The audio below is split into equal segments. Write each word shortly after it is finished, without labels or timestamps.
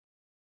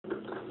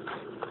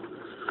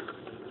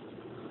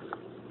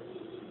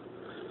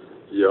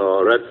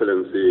Your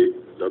Excellency,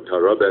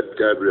 Dr. Robert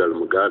Gabriel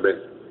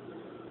Mugabe,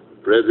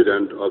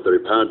 President of the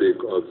Republic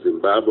of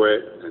Zimbabwe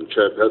and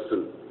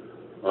Chairperson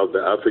of the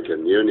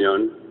African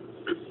Union,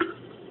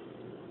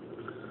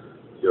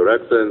 Your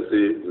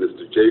Excellency,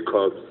 Mr.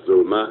 Jacob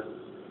Zuma,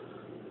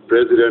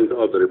 President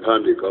of the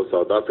Republic of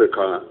South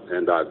Africa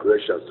and our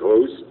gracious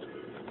host,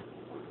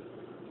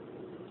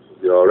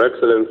 Your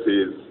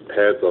Excellencies,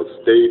 Heads of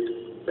State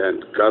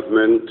and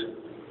Government,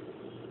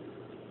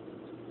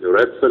 Your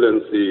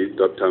Excellency,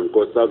 Dr.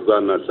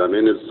 Nkosazana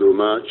Dlamini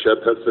Zuma,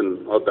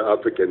 Chairperson of the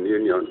African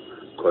Union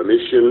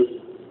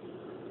Commission,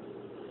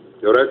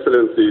 Your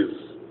Excellencies,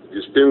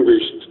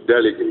 distinguished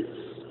delegates,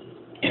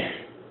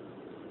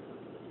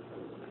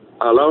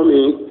 allow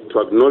me to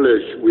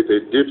acknowledge with a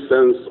deep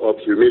sense of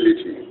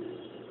humility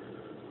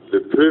the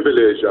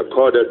privilege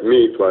accorded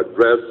me to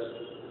address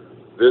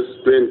this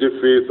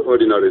 25th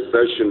ordinary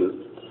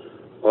session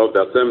of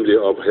the Assembly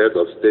of Heads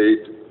of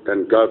State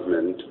and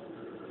Government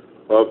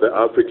of the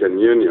African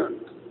Union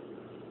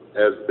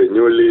as the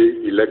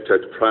newly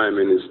elected Prime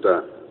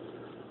Minister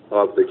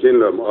of the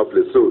Kingdom of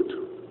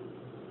Lesotho.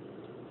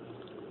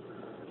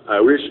 I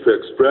wish to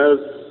express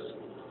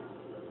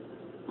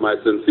my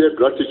sincere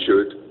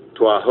gratitude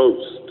to our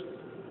host,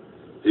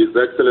 His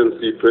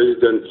Excellency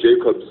President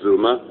Jacob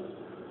Zuma,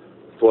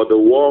 for the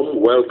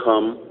warm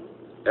welcome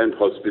and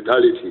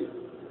hospitality,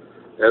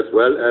 as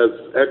well as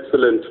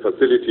excellent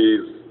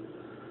facilities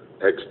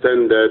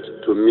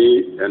extended to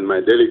me and my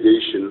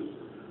delegation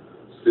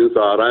since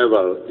our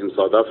arrival in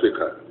South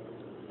Africa,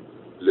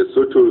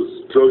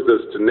 Lesotho's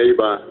closest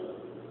neighbor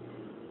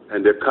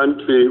and a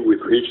country with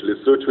which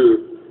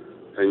Lesotho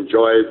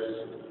enjoys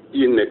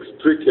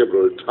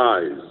inextricable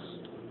ties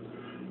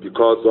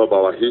because of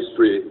our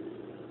history,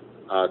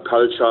 our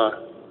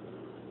culture,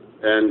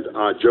 and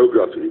our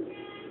geography.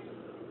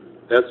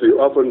 As we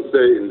often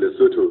say in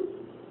Lesotho,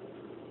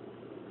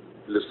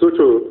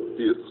 Lesotho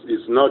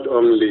is not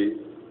only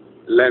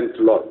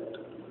landlocked,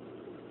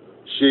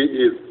 she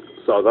is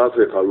South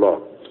Africa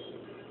locked.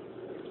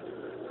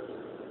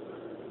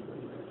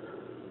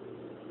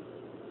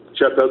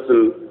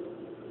 Chairperson,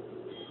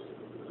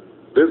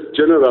 this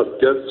generous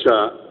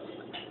gesture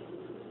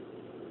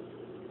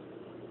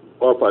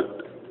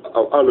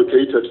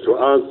allocated to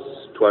us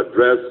to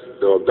address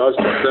the August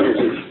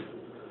Assembly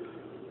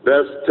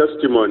bears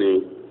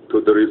testimony to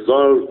the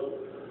resolve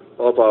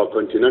of our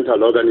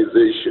continental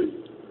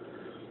organization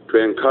to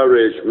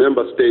encourage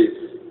member states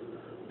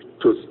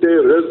to stay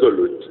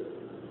resolute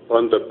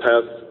on the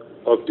path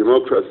of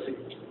democracy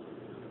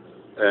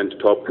and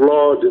to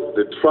applaud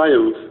the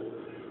triumph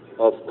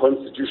of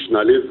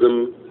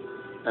constitutionalism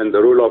and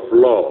the rule of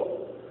law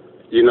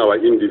in our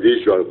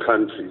individual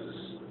countries.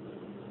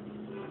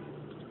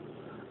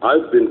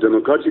 I've been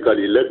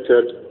democratically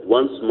elected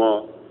once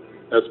more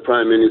as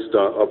Prime Minister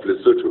of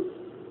Lesotho,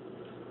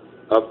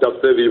 after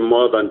serving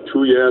more than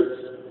 2 years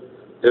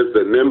as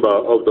a member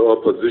of the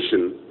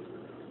opposition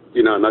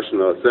in our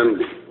National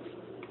Assembly.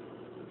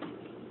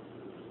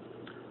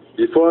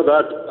 Before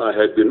that, I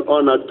had been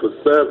honored to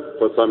serve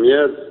for some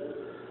years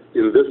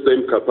in this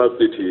same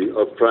capacity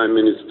of Prime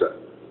Minister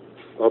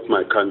of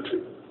my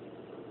country.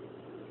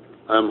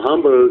 I am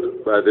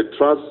humbled by the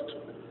trust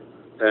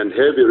and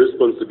heavy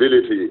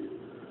responsibility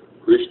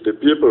which the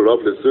people of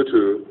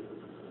Lesotho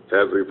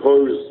have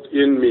reposed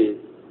in me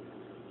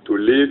to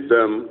lead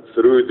them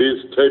through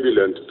these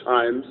turbulent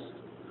times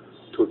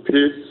to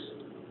peace,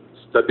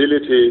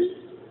 stability,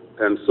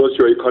 and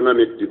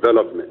socio-economic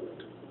development.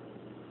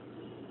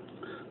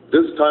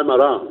 This time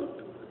around,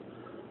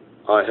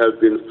 I have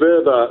been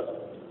further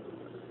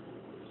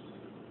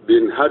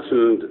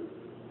heartened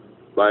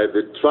by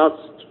the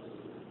trust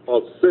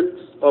of 6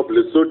 of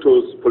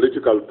Lesotho's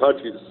political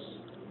parties,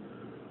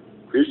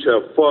 which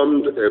have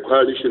formed a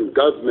coalition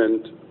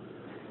government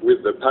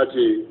with the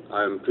party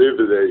I am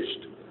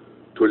privileged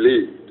to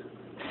lead.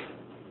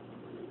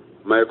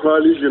 My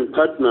coalition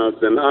partners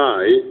and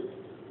I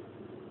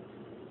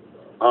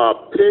are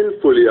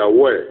painfully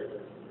aware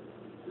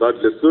that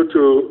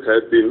Lesotho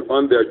had been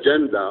on the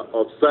agenda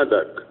of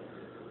SADC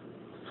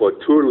for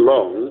too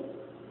long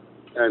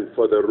and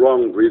for the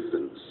wrong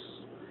reasons.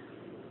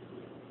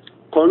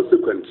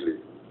 Consequently,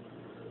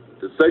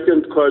 the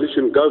second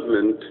coalition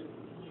government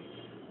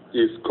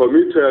is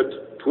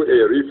committed to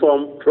a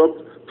reform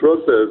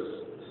process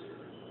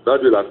that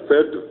will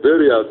affect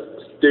various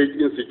state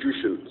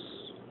institutions,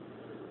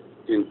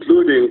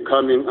 including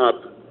coming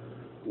up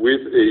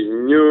with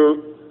a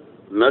new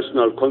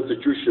national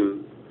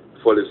constitution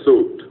for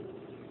Lesotho.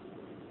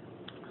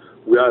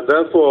 We are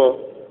therefore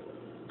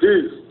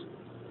pleased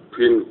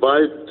to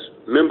invite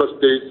member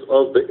states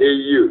of the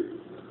AU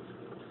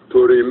to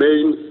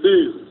remain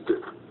seized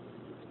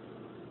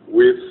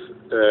with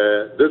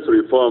this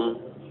reform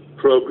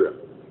program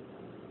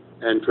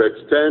and to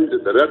extend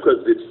the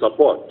requisite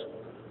support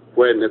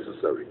where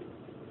necessary.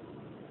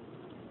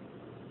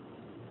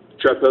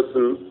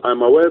 Chairperson,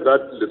 I'm aware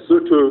that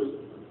Lesotho,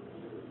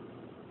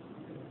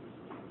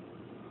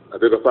 I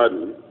beg your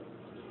pardon,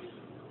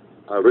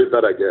 I'll read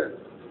that again.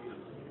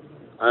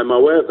 I'm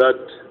aware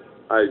that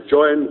I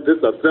joined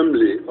this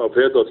assembly of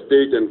heads of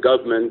state and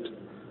government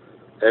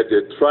at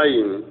a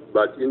trying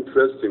but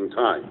interesting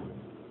time.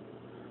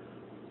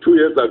 2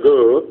 years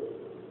ago,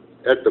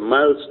 at the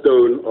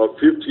milestone of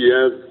 50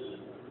 years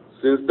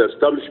since the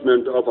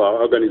establishment of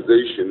our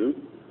organization,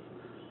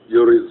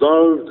 you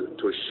resolved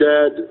to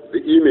shed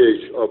the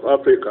image of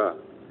Africa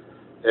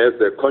as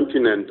a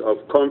continent of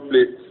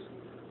conflicts,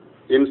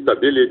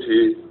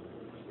 instability,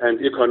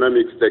 and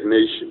economic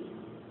stagnation.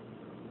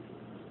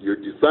 You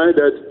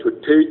decided to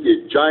take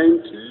a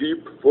giant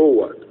leap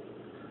forward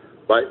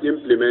by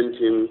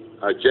implementing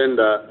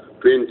Agenda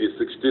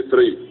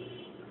 2063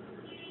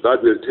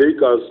 that will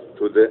take us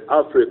to the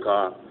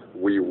Africa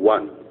we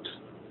want.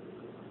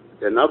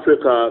 An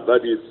Africa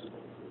that is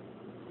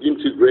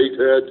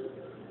integrated,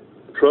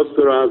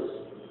 prosperous,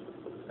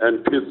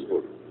 and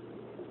peaceful.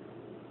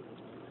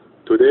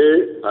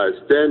 Today, I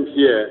stand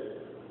here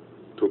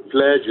to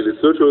pledge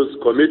Lesotho's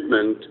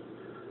commitment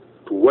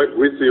to work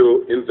with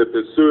you in the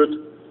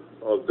pursuit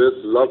of this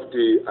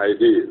lofty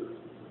ideal.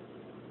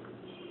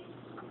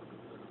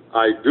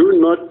 I do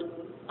not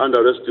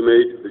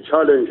underestimate the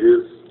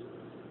challenges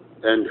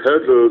and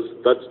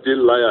hurdles that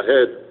still lie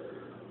ahead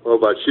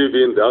of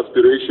achieving the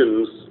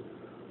aspirations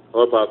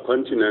of our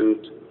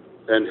continent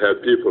and her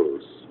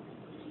peoples.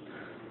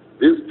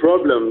 These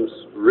problems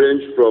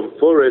range from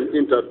foreign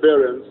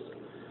interference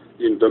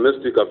in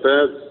domestic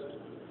affairs,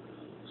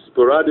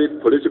 sporadic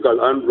political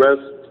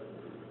unrest,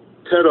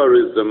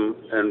 terrorism,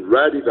 and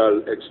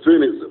radical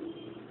extremism,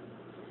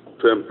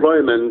 to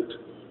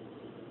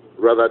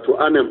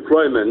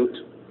unemployment,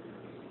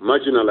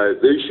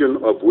 marginalization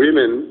of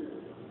women,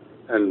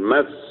 and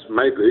mass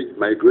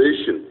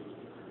migration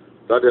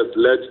that has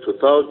led to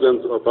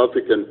thousands of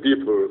African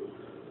people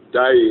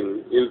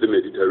dying in the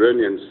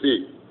Mediterranean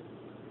Sea.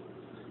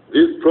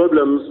 These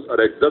problems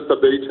are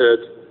exacerbated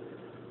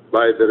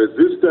by the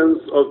resistance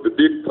of the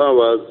big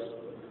powers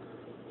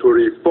to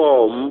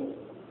reform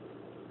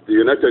the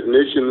United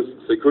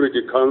Nations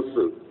Security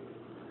Council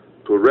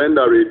to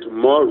render it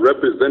more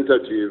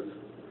representative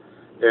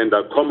and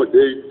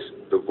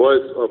accommodate the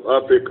voice of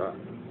Africa,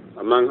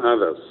 among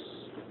others.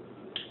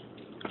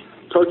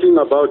 Talking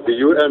about the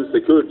UN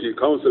Security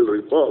Council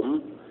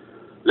reform,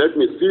 let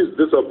me seize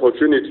this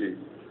opportunity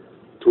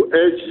to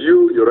urge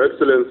you, Your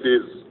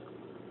Excellencies,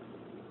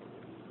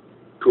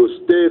 to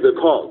stay the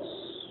course,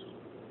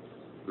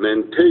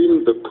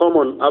 maintain the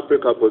common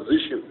Africa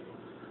position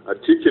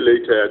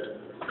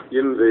articulated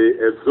in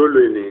the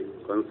Ezulwini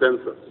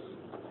consensus.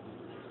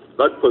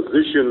 That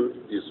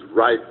position is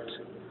right,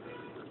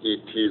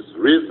 it is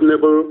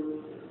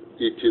reasonable,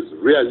 it is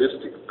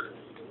realistic.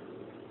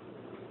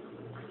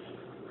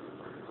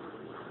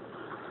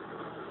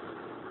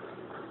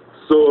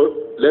 So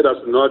let us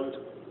not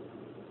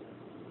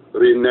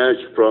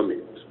renege from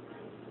it.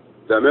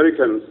 The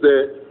Americans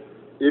say,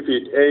 if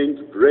it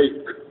ain't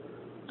break,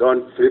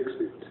 don't fix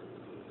it.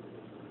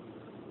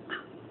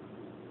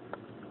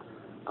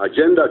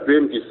 Agenda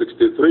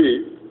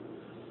 2063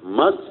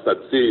 must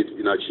succeed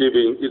in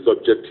achieving its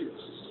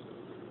objectives.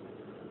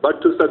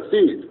 But to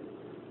succeed,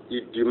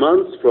 it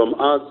demands from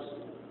us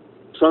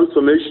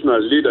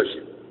transformational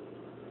leadership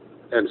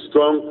and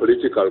strong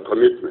political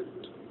commitment.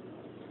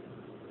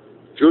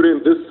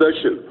 During this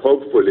session,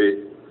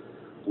 hopefully,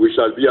 we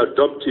shall be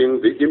adopting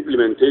the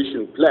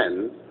implementation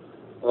plan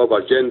of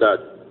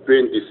Agenda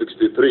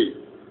 2063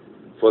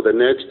 for the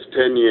next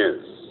 10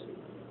 years.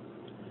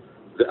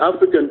 The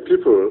African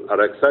people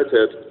are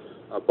excited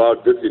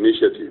about this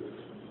initiative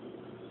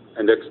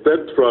and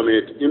expect from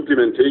it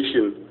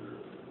implementation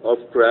of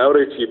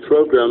priority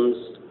programs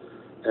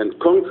and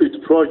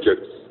concrete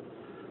projects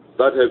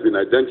that have been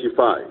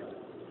identified,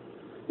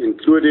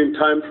 including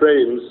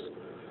timeframes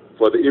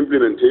for the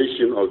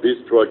implementation of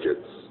these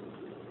projects,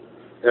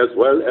 as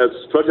well as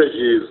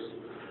strategies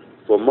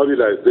for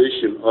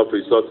mobilization of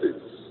resources.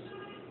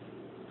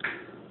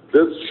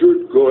 This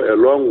should go a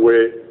long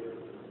way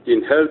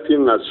in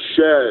helping us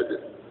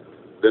shed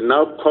the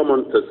now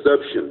common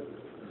perception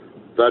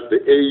that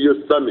the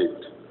AU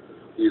Summit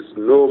is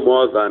no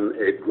more than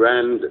a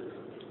grand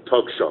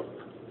talk shop.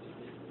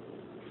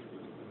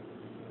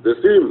 The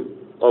theme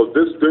of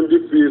this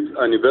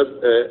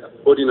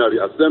 25th Ordinary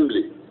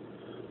Assembly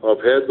of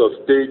Heads of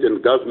State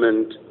and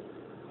Government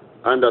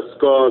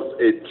underscores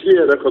a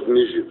clear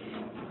recognition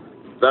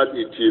that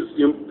it is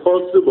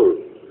impossible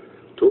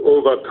to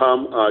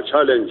overcome our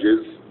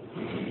challenges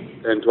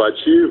and to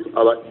achieve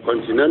our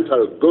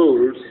continental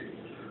goals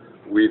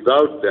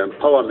without the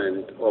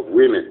empowerment of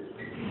women,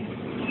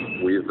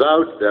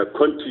 without their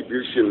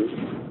contribution,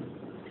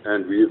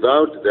 and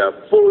without their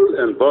full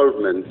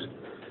involvement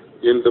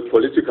in the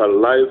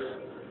political life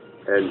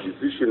and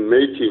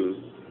decision-making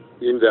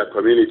in their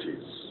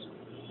communities.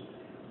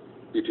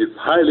 It is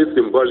highly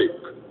symbolic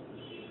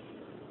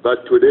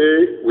that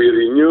today we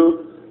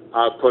renew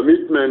our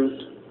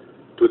commitment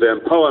to the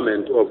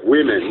empowerment of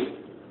women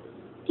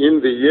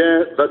in the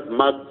year that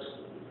marks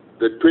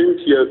the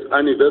 20th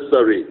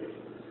anniversary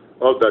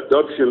of the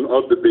adoption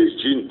of the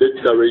Beijing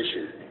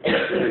Declaration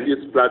and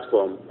its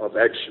platform of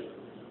action.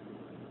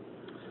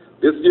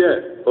 This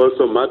year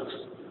also marks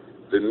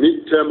the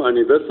midterm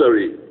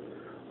anniversary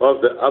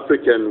of the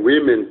African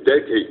Women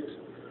Decade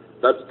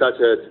that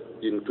started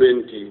in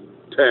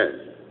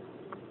 2010.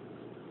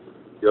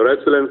 Your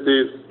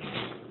Excellencies,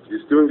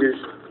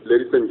 distinguished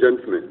ladies and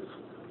gentlemen,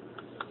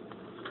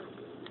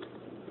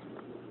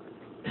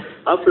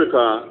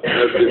 Africa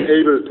has been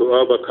able to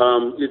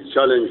overcome its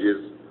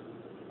challenges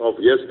of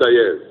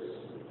yesteryears,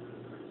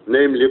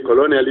 namely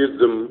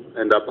colonialism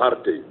and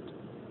apartheid,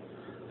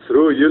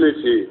 through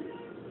unity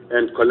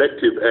and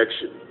collective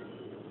action.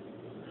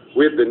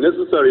 With the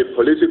necessary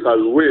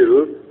political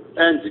will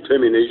and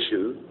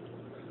determination,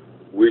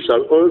 we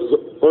shall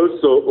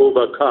also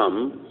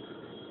overcome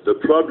the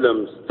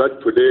problems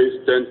that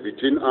today stand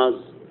between us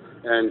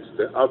and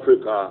the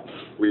Africa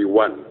we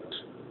want.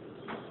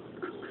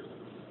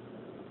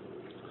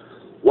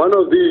 One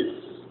of these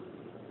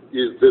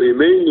is the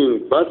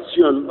remaining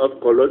bastion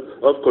of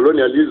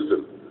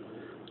colonialism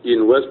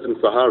in Western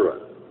Sahara,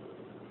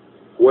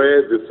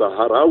 where the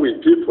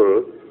Sahrawi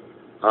people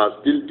are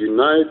still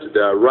denied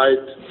their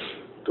right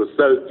to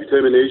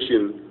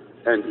self-determination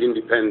and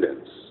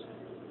independence.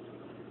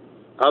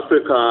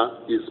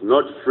 Africa is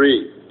not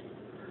free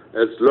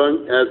as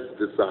long as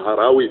the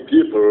Sahrawi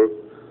people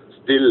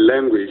still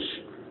languish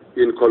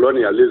in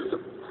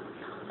colonialism.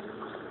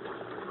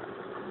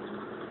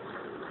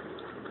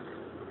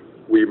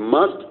 We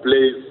must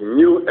place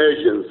new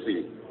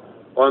urgency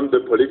on the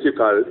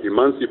political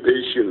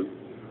emancipation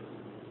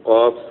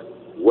of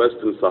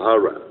Western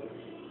Sahara.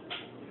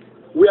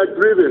 We are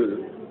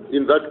driven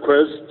in that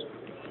quest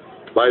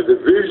by the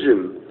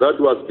vision that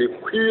was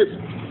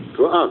bequeathed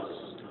to us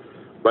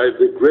by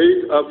the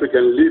great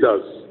African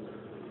leaders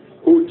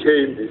who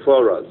came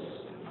before us,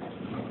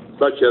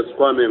 such as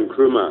Kwame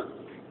Nkrumah,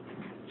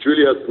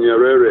 Julius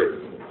Nyerere,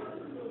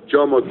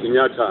 Jomo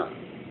Kenyatta,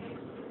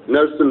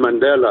 Nelson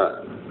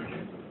Mandela,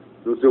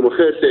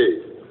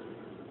 Mzumkhete,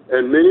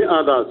 and many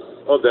others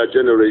of their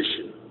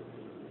generation.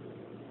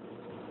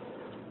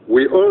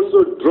 We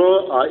also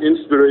draw our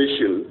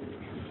inspiration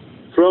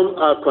from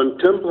our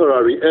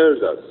contemporary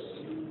elders,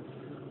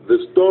 the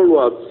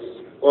stalwarts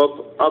of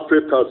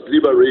Africa's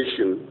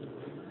liberation,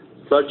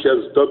 such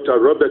as Dr.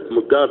 Robert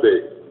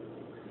Mugabe,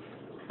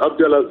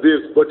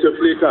 Abdelaziz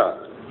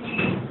Bouteflika,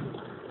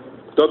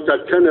 Dr.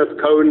 Kenneth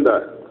Kaunda,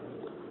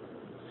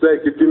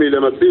 Sekitimi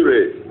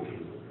Lemasire,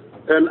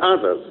 and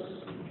others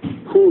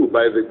who,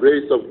 by the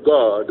grace of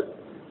God,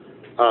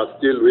 are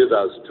still with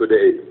us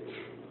today.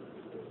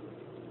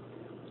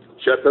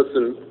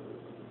 Chairperson,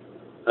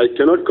 I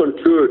cannot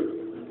conclude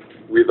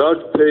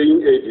without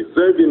paying a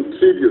deserving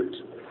tribute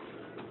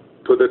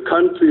to the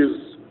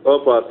countries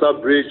of our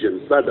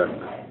sub-region, SADC,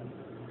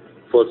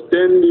 for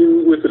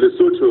standing with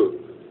Lesotho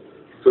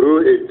through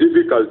a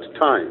difficult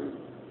time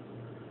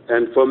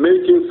and for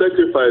making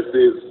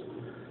sacrifices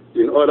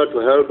in order to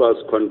help us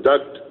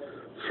conduct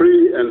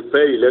free and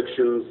fair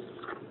elections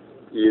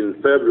in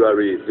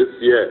February this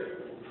year.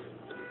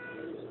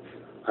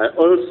 I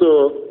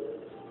also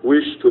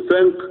wish to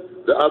thank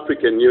the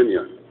African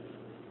Union,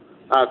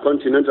 our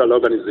continental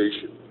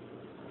organization,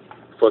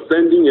 for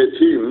sending a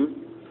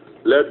team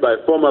led by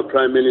former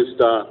Prime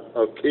Minister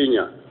of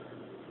Kenya,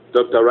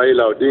 Dr.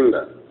 Raila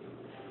Odinga,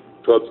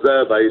 to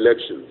observe our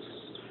elections.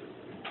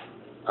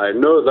 I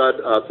know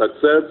that our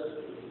success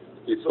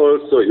is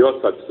also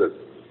your success.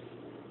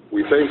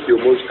 We thank you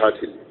most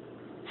heartily.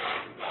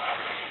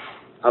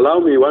 Allow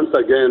me once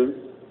again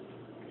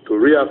to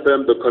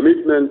reaffirm the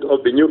commitment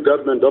of the new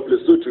government of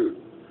Lesotho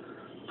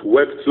to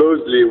work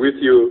closely with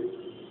you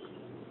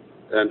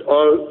and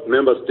all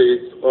member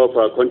states of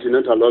our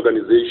continental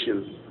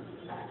organization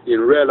in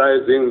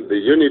realizing the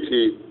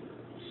unity,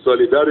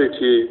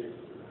 solidarity,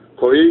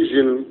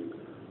 cohesion,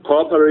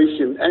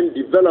 cooperation, and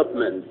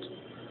development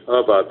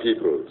of our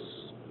peoples.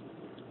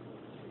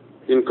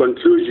 In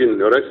conclusion,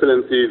 Your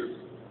Excellencies,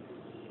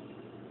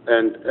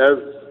 and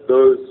as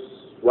those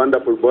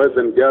wonderful boys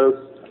and girls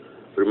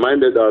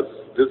reminded us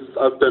this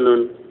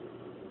afternoon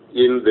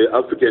in the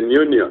African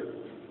Union,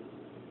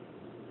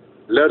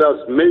 let us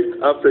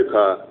make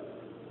Africa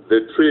the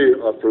tree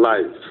of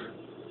life,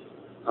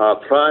 our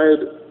pride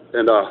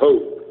and our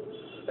hope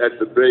at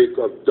the break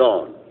of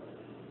dawn.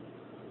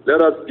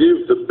 Let us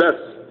give the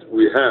best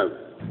we have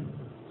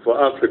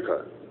for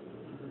Africa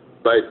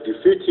by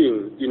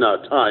defeating in our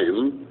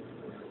time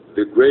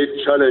the great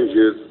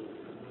challenges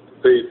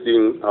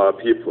facing our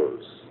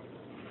peoples.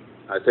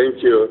 I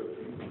thank you.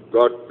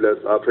 God bless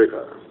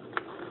Africa.